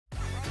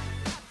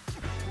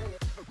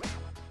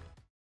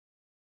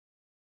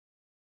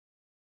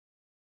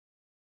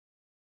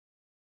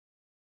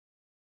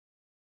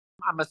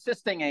I'm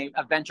assisting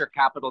a venture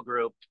capital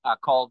group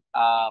called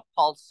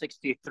Pulse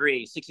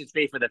 63,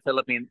 63 for the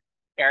Philippine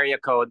area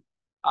code.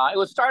 It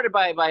was started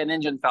by an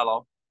Indian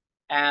fellow,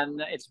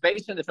 and it's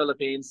based in the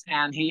Philippines,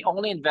 and he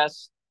only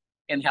invests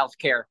in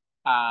healthcare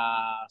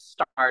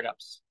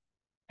startups.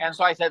 And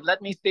so I said,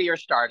 let me see your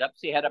startups.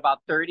 He had about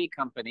 30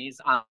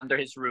 companies under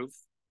his roof.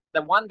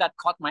 The one that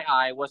caught my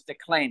eye was the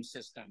claim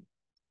system.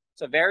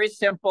 It's a very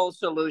simple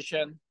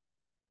solution.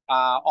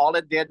 All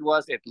it did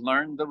was it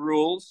learned the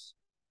rules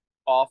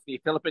of the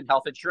Philippine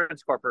Health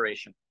Insurance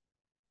Corporation.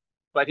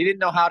 But he didn't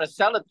know how to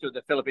sell it to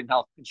the Philippine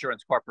Health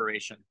Insurance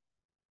Corporation.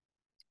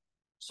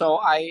 So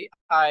I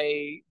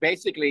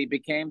basically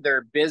became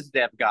their biz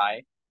dev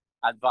guy,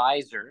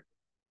 advisor,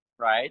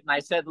 right? And I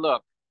said,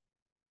 look,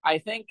 I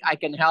think I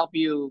can help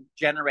you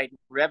generate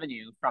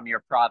revenue from your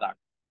product,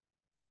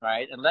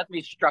 right? And let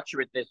me structure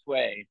it this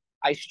way.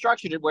 I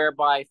structured it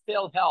whereby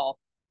PhilHealth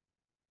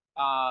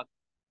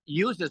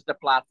uses the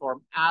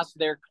platform as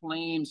their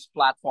claims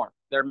platform,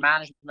 their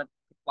management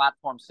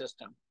platform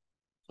system.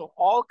 So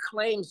all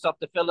claims of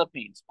the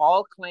Philippines,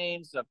 all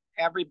claims of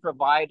every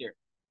provider,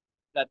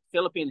 that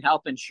Philippine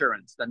Health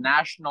Insurance, the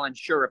national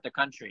insurer of the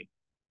country,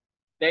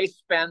 they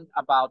spend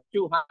about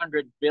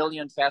 200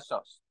 billion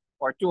pesos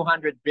or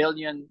 200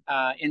 billion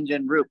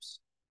Indian rupees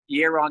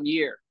year on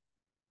year.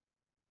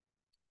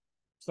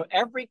 So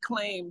every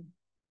claim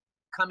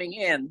coming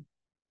in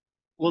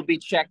will be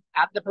checked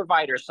at the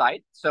provider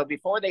site. So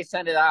before they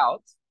send it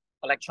out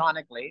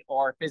electronically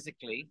or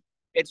physically,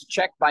 it's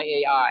checked by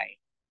AI.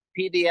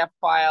 PDF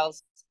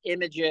files,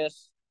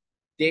 images,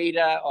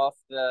 data of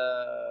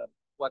the,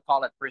 what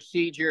call it,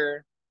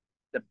 procedure,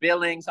 the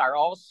billings are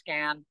all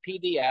scanned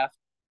PDF,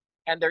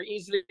 and they're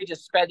easily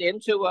just fed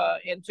into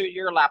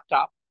your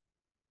laptop,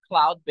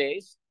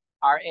 cloud-based.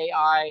 Our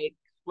AI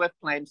Swift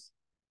Claims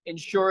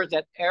ensures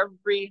that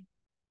every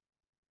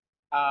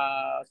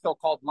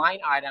so-called line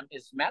item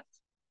is met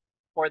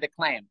for the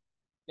claim.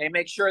 They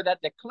make sure that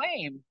the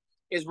claim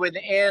is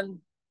within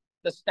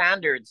the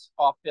standards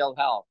of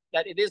PhilHealth,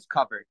 that it is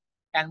covered,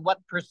 and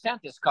what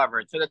percent is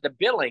covered, so that the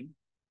billing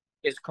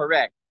is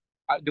correct.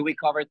 Do we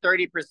cover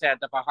 30%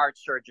 of a heart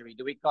surgery?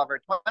 Do we cover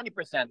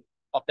 20%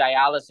 of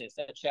dialysis,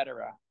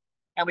 etc.?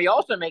 And we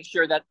also make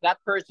sure that that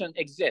person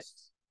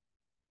exists.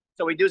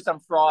 So we do some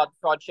fraud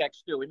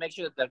checks too. We make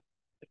sure that the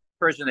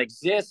person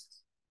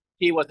exists.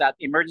 He was at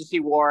emergency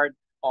ward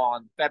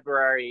on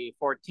February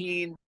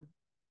 14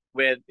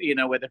 with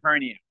a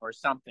hernia or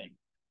something.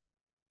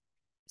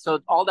 So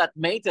all that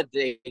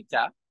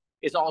metadata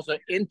is also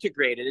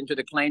integrated into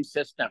the claim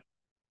system.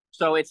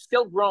 So it's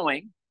still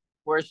growing.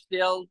 We're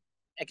still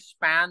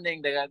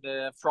expanding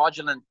the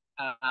fraudulent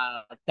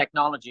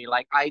technology,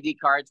 like ID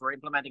cards. We're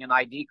implementing an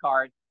ID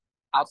card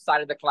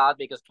outside of the cloud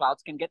because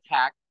clouds can get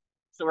hacked.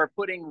 So we're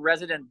putting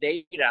resident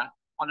data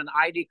on an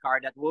ID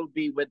card that will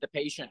be with the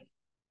patient.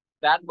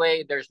 That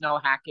way, there's no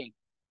hacking,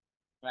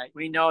 right?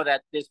 We know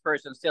that this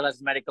person still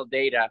has medical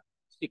data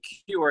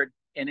secured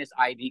in his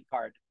ID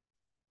card.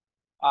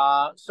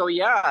 So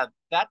yeah,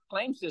 that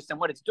claim system,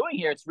 what it's doing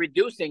here, it's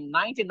reducing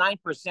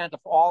 99% of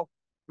all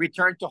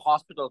return to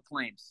hospital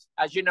claims.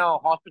 As you know,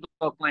 hospital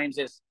claims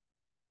is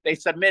they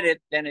submit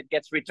it, then it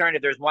gets returned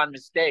if there's one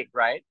mistake,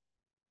 right?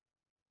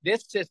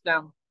 This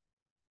system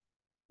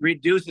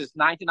reduces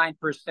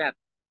 99%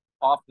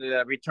 of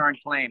the return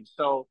claims.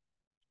 So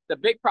the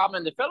big problem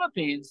in the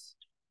Philippines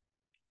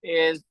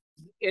is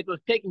it was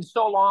taking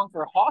so long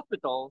for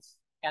hospitals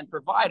and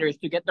providers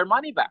to get their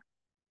money back.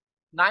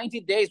 90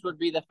 days would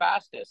be the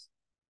fastest.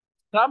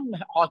 Some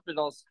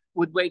hospitals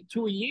would wait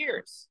 2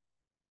 years,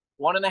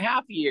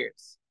 1.5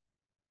 years,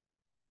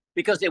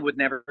 because it would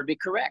never be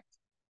correct.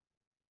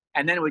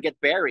 And then it would get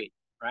buried,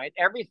 right?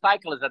 Every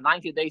cycle is a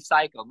 90-day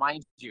cycle,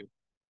 mind you.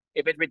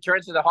 If it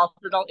returns to the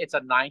hospital, it's a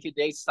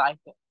 90-day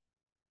cycle.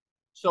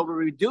 So we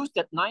reduced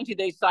that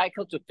 90-day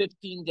cycle to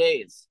 15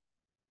 days.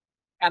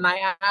 And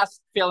I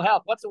asked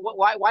PhilHealth,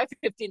 why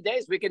 15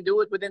 days? We can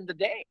do it within the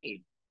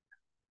day.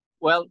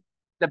 Well,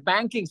 the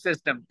banking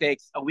system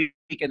takes a week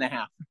and a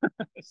half.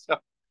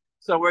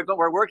 So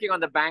we're working on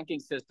the banking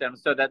system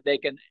so that they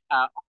can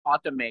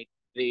automate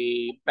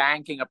the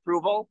banking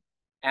approval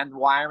and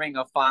wiring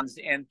of funds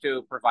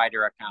into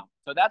provider accounts.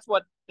 So that's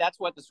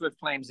what the Swift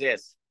Claims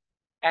is.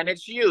 And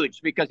it's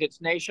huge because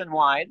it's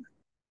nationwide.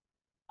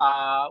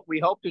 We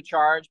hope to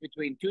charge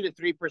between 2 to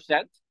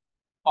 3%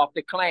 of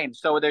the claims.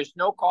 So there's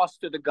no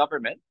cost to the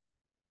government.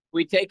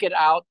 We take it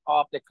out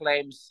of the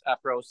claims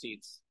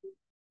proceeds.